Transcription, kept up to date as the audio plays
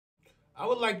I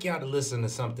would like y'all to listen to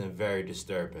something very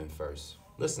disturbing first.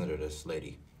 Listen to this,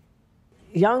 lady.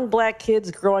 Young black kids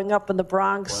growing up in the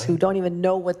Bronx who What? don't even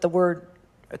know what the word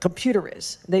computer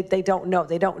is. They don't know.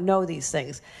 They don't know these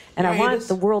things. And I Y'all hear want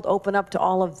the this? world open up to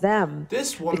all of them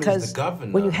This woman is the because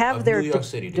when you governor have of New their York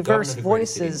City, the governor diverse of the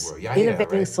greatest city in the voices world. Y'all hear that,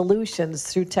 innovating right? solutions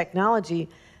through technology,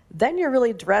 then you're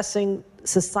really addressing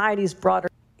society's broader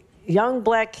young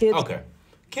black kids. Okay.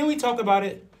 Can we talk about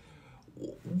it?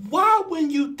 Why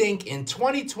wouldn't you think in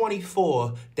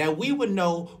 2024 that we would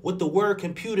know what the word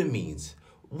computer means?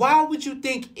 Why would you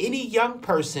think any young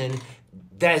person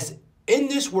that's in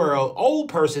this world, old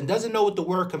person, doesn't know what the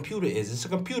word computer is? It's a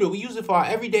computer. We use it for our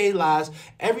everyday lives.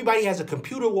 Everybody has a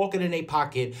computer walking in their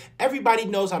pocket. Everybody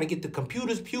knows how to get the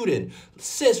computers putin.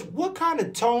 Sis, what kind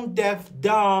of tone deaf,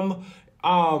 dumb,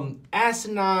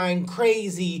 asinine,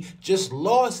 crazy, just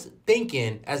lost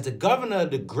thinking as the governor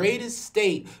of the greatest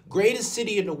state, greatest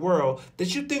city in the world,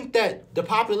 that you think that the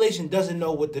population doesn't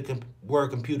know what the word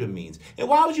computer means? And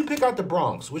why would you pick out the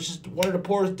Bronx, which is one of the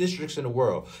poorest districts in the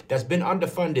world, that's been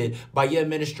underfunded by your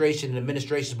administration and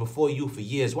administrations before you for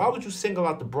years? Why would you single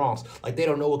out the Bronx like they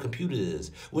don't know what computer is?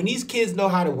 When these kids know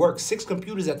how to work 6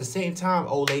 computers at the same time,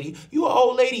 old lady, you an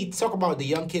old lady talk about the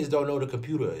young kids don't know what a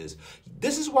computer is.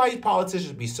 This is why these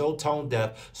politicians be so tone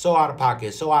deaf, so out of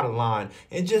pocket, so out of line.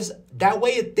 And just that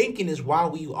way of thinking is why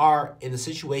we are in the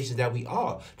situations that we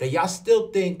are. That y'all still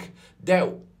think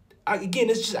that, again,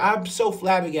 it's just, I'm so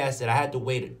flabbergasted. I had to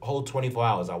wait a whole 24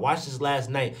 hours. I watched this last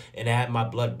night and it had my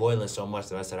blood boiling so much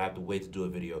that I said I have to wait to do a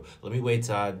video. Let me wait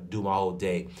till I do my whole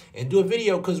day and do a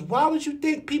video, because why would you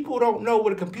think people don't know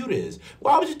what a computer is?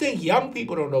 Why would you think young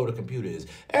people don't know what a computer is?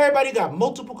 Everybody got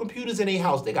multiple computers in their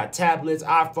house. They got tablets,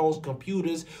 iPhones,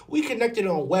 computers. We connected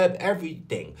on web,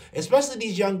 everything. Especially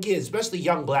these young kids, especially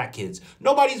young black kids.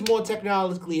 Nobody's more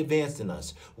technologically advanced than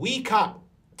us. We cop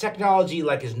technology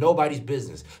like it's nobody's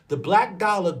business. The black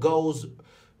dollar goes,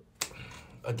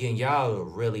 again, y'all are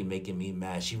really making me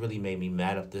mad. She really made me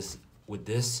mad at this with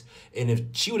this. And if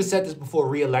she would have said this before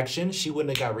re-election, she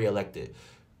wouldn't have got re-elected.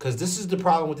 Because this is the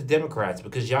problem with the Democrats,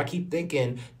 because y'all keep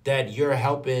thinking that you're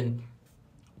helping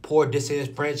poor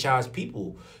disenfranchised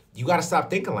people. You got to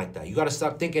stop thinking like that. You got to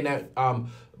stop thinking that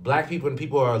black people and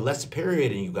people are less superior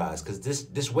than you guys, because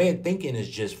this way of thinking is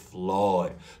just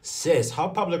flawed. Sis, her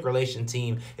public relation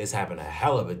team is having a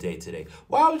hell of a day today.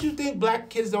 Why would you think black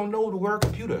kids don't know the word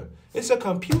computer? It's a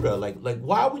computer. Like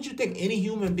why would you think any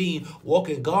human being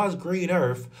walking God's green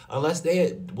earth, unless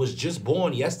they was just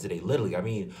born yesterday, literally, I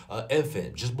mean, an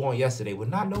infant just born yesterday,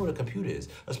 would not know what a computer is,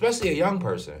 especially a young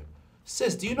person?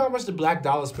 Sis, do you know how much the black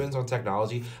dollar spends on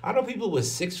technology? I know people with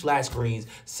 6 flat screens,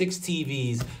 6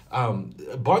 TVs,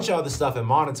 a bunch of other stuff, and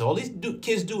monitor. All these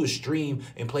kids do is stream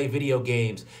and play video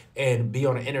games and be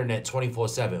on the internet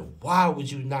 24/7. Why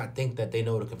would you not think that they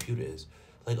know what a computer is?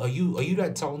 Like, are you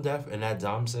that tone deaf and that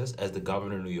dumb, sis, as the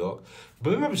governor of New York?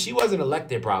 But remember, she wasn't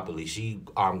elected properly. She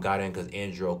got in because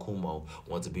Andrew Cuomo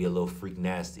wanted to be a little freak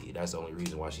nasty. That's the only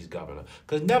reason why she's governor.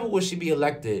 Because never would she be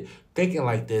elected thinking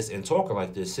like this and talking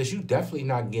like this. Sis, you definitely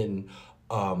not getting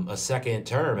a second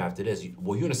term after this.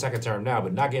 Well, you're in a second term now,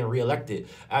 but not getting reelected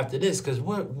after this. Because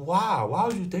what? Why? Why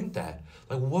would you think that?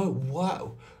 Like,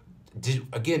 what?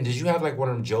 Did you have like one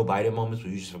of them Joe Biden moments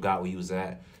where you just forgot where you was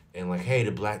at? And like, hey,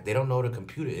 the black, they don't know what a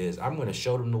computer is. I'm going to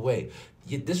show them the way.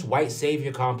 This white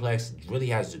savior complex really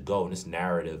has to go. And this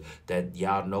narrative that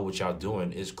y'all know what y'all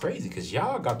doing is crazy, because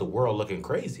y'all got the world looking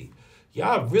crazy.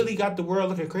 Y'all really got the world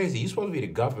looking crazy. You're supposed to be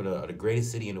the governor of the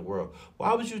greatest city in the world.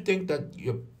 Why would you think that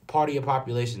your part of your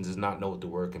population does not know what the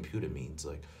word computer means?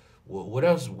 Like, what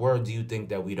else word do you think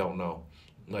that we don't know?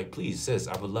 Like, please, sis,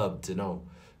 I would love to know.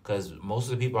 Because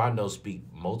most of the people I know speak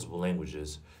multiple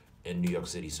languages in New York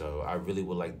City. So I really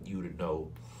would like you to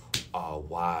know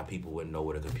why people wouldn't know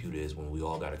what a computer is when we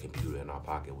all got a computer in our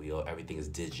pocket. Everything is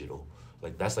digital.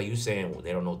 Like, that's like you saying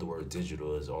they don't know what the word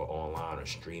digital is, or online or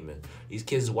streaming. These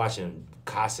kids is watching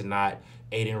Casanat,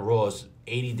 Aiden Ross,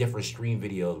 80 different stream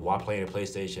videos while playing a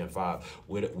PlayStation 5,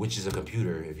 which is a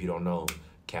computer, if you don't know,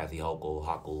 Kathy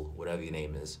Huckle, whatever your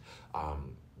name is.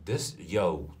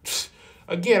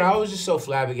 Again, I was just so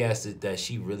flabbergasted that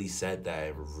she really said that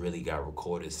and really got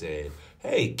recorded saying,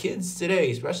 hey, kids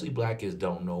today, especially black kids,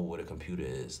 don't know what a computer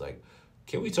is. Like,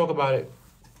 can we talk about it?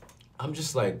 I'm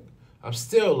just like, I'm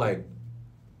still like,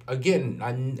 again,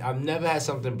 I've never had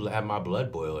something have my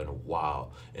blood boil in a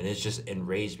while. And it's just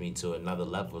enraged me to another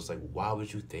level. It's like, why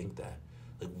would you think that?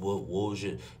 Like, what was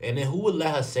your... And then who would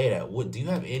let her say that? Do you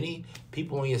have any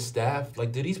people on your staff?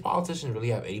 Like, do these politicians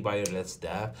really have anybody on that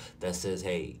staff that says,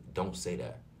 hey, don't say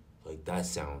that? Like, that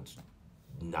sounds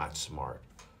not smart.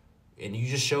 And you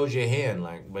just showed your hand.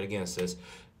 Like, but again, sis,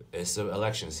 It's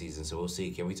election season, so we'll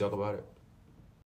see. Can we talk about it?